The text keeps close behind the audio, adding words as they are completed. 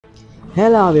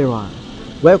Hello everyone,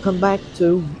 welcome back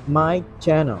to my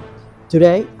channel.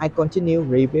 Today I continue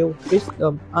review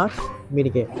Fishdom Arts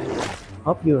minigame.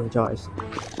 Hope you enjoy.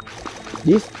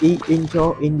 This is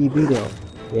intro in the video.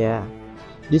 Yeah,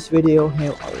 this video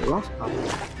have a lot of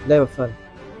level fun.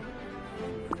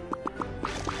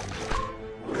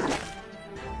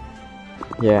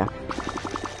 Yeah.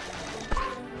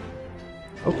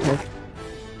 Okay.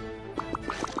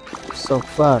 So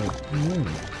fun.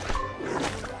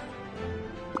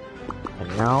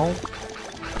 And now,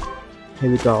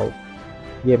 here we go.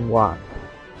 Game 1.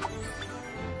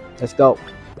 Let's go.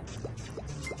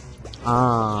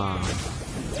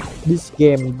 This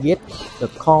game get the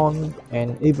corn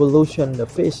and evolution the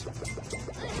fish.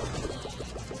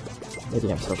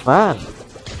 Maybe I'm so fun.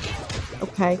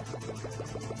 Okay.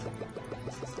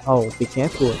 Oh, be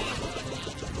careful.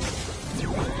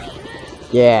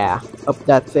 Yeah, up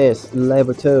that fish,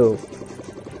 level 2.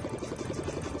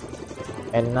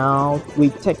 And now we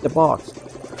take the box.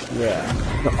 Yeah,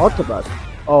 the octopus.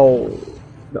 Oh,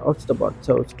 the octopus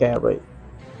so scary,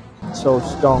 so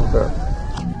stronger.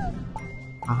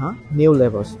 New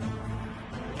levels.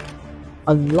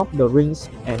 Unlock the rings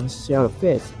and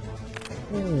shellfish.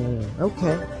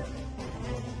 Okay.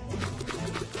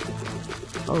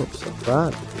 Oh, so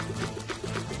fun.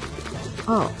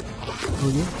 Oh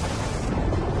yeah.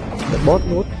 The boat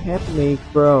would help me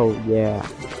grow. Yeah.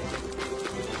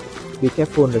 Be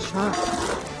careful the shark.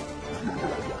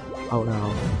 Oh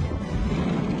no.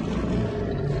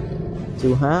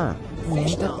 Too hard.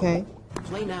 Okay.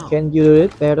 Can you do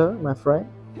it better, my friend?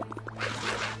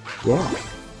 Yeah.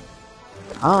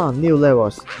 New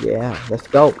levels. Yeah, let's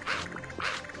go.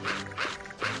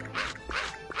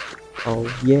 Oh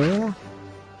yeah.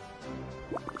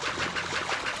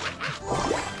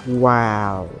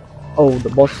 Wow. Oh, the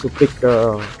boss is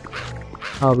bigger.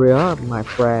 Hurry up, my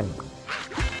friend.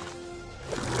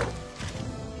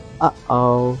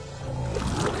 Uh-oh.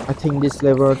 I think this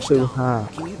level too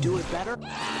hard. Can you do it better?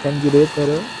 Can you do it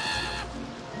better?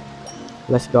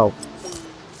 Let's go.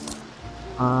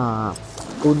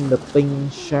 Pull the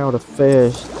pink shell the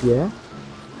fish, yeah?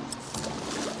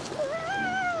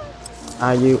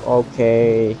 Are you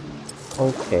okay?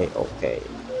 Okay.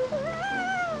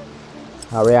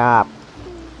 Hurry up.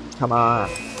 Come on.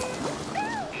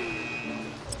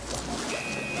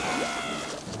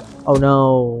 Oh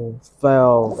no,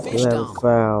 fell, level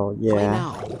fell,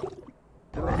 yeah.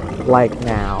 Like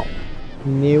now,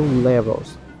 new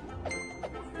levels.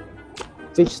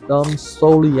 Fishdom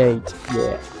Soliate,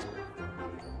 yeah.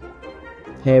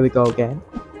 Here we go again.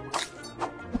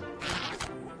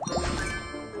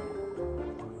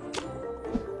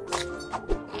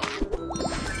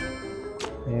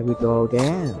 Here we go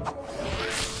again.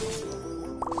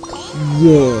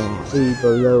 Yeah,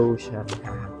 evolution.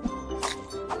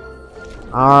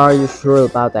 Are you sure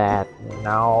about that?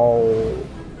 No.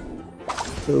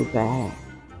 Too bad.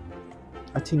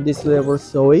 I think this level is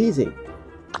so easy.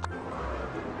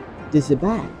 This is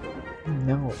bad.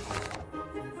 No.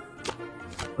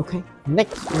 Okay.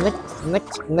 Next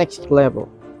level.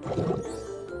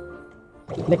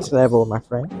 Next level, my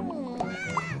friend.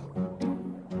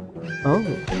 Oh,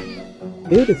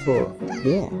 beautiful.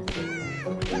 Yeah.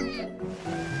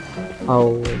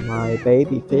 Oh, my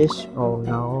baby fish. Oh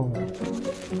no.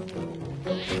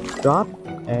 Drop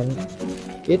and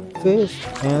eat fish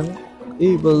and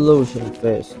evolution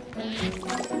fish.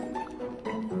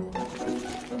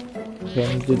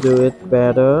 Can you do it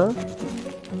better?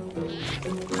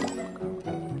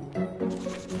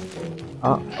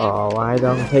 Uh-oh, I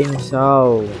don't think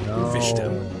so. No.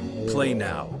 Fishdom, play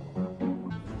now.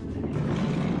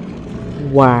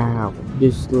 Wow,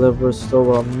 this level is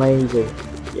so amazing.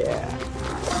 Yeah,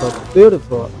 so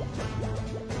beautiful.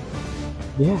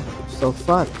 Yeah, so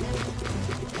fun.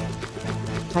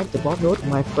 Take the boat note,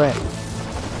 my friend.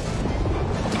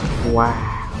 Wow.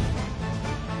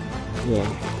 Yeah.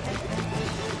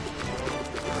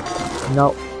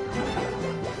 No.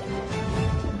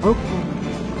 Okay.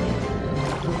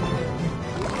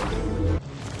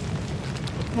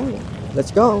 Okay,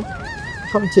 let's go.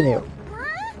 Continue.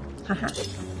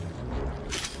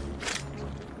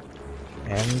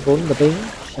 And pull the pink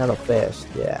shellfish,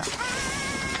 yeah.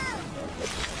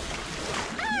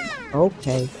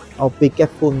 Okay, I'll be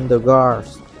careful in the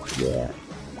guards, yeah.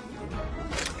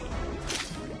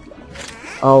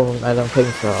 Oh, I don't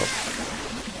think so.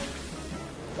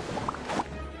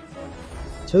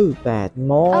 Too bad,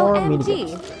 more OMG,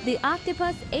 minigames. the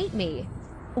octopus ate me.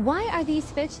 Why are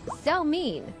these fish so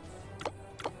mean?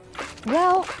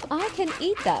 Well, I can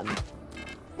eat them,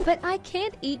 but I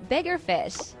can't eat bigger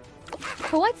fish.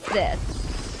 What's this?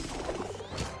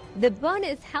 The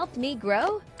bonus helped me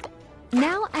grow.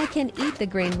 Now I can eat the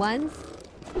green ones.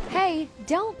 Hey,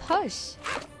 don't push.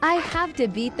 I have to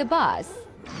beat the boss.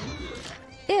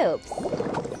 Oops.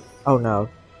 Oh no.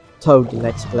 To the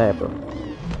next level.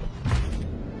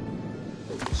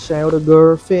 Shall the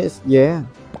girl fish? Yeah.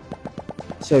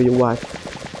 Tell you what,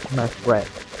 my friend.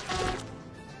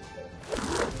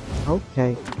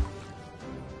 Okay.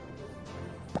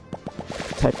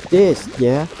 Take this,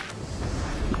 yeah.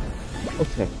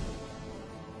 Okay.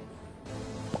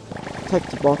 Take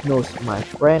the bottles, my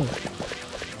friend.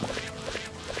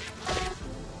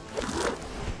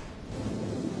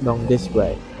 Don't this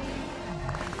way.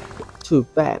 Too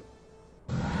bad.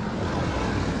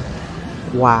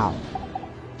 Wow.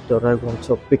 The dragon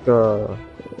so bigger,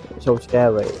 so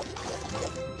scary.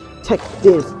 Take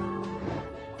this.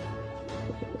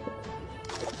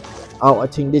 Oh, I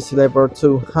think this is level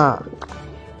 2 hard.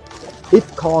 Eat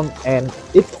corn and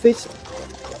eat fish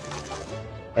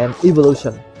and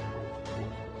evolution.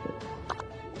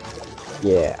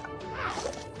 Yeah.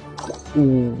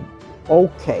 Ooh.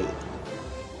 Okay.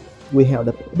 We have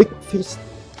the big fish.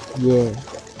 Yeah.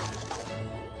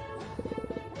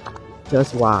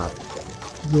 Just one.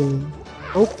 Yeah.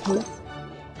 Okay.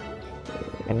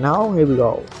 And now here we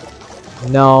go.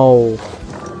 No.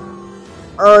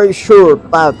 Are you sure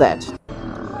about that?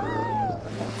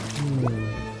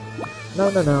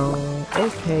 No.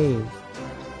 Okay.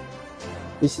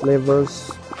 This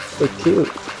level's so cute.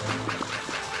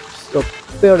 So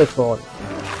beautiful.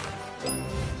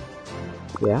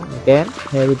 Yeah, again.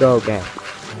 Here we go again.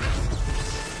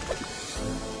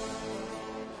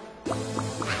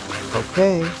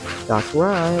 Okay, that's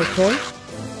right, okay.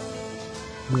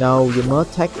 No, you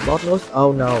must take the bottles.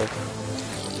 Oh no.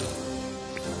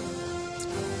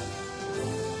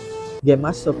 Game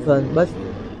must so fun, but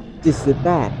this is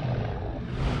bad.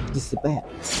 This is bad.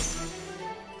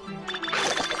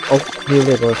 Oh, new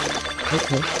levels.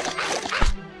 Okay.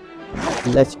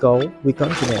 Let's go. We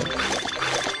continue.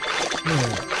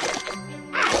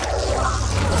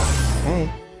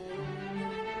 Okay.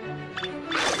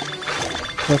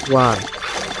 Just one.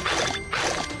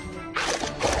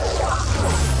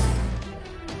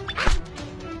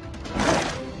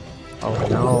 Oh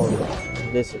no,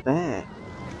 this is bad.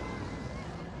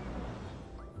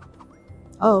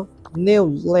 Oh, new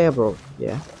level.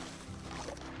 Yeah.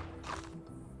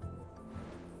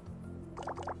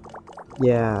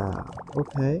 Yeah.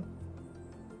 Okay.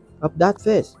 Up that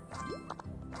fish.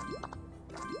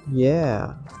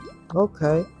 Yeah.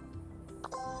 Okay.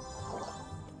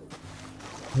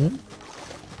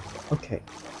 Okay.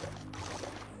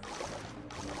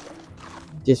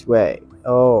 This way.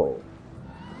 Oh.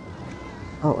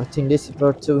 Oh, I think this is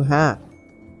for too hard.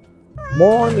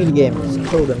 More mini games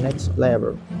to the next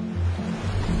level.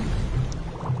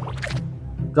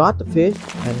 Got the fish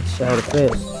and sell the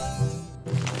fish.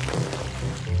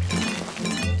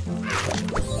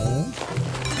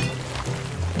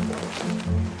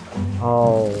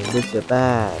 Oh, this is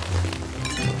bad.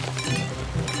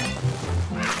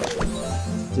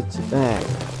 This is bad.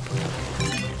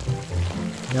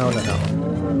 No.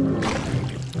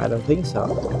 I don't think so.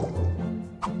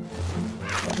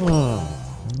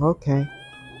 Okay.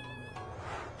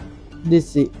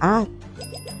 This is art.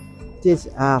 This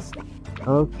art.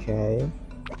 Okay.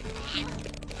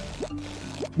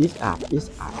 This art.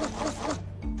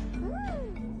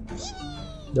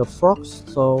 The frog's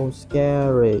so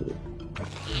scary.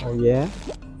 Oh yeah.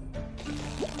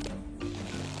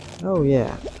 Oh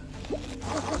yeah.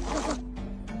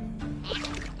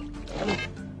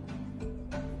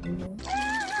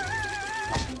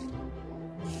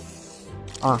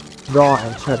 Ah, raw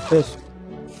and shelled fish.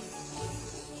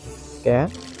 Okay.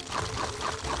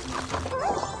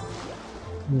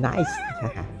 Nice.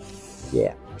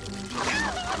 Yeah.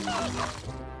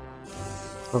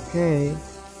 Okay.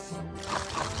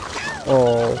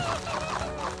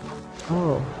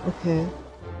 Oh, okay.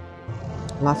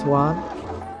 Last one.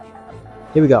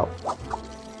 Here we go.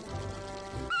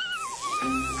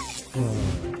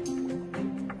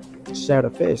 Share the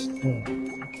fish.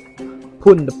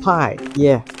 Put the pie.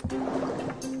 Yeah.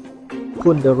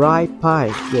 Put the right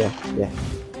pie. Yeah.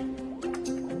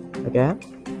 Again.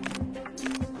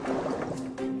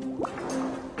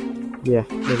 Yeah,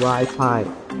 the right pie.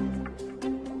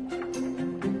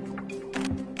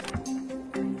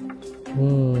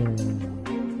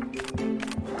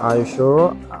 Are you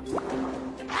sure?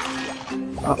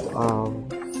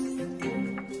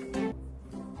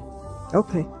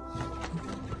 Okay.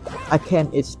 I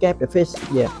can't escape the fish.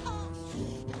 Yeah.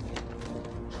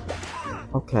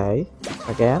 Okay.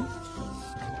 Again.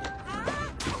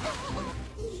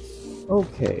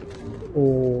 Okay.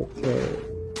 Okay.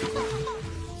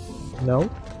 No.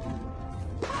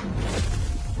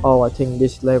 Oh, I think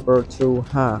this level too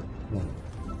hard.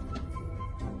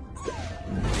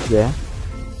 Yeah.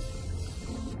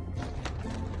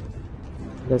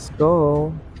 Let's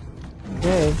go.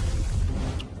 Okay.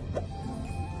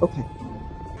 Okay.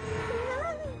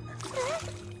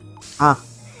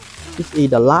 This is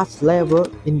the last level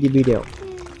in the video.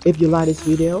 If you like this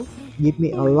video, give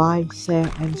me a like, share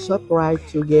and subscribe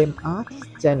to Game Art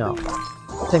channel.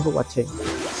 Thanks for watching.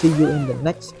 See you in the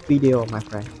next video, my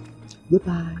friend.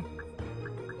 Goodbye.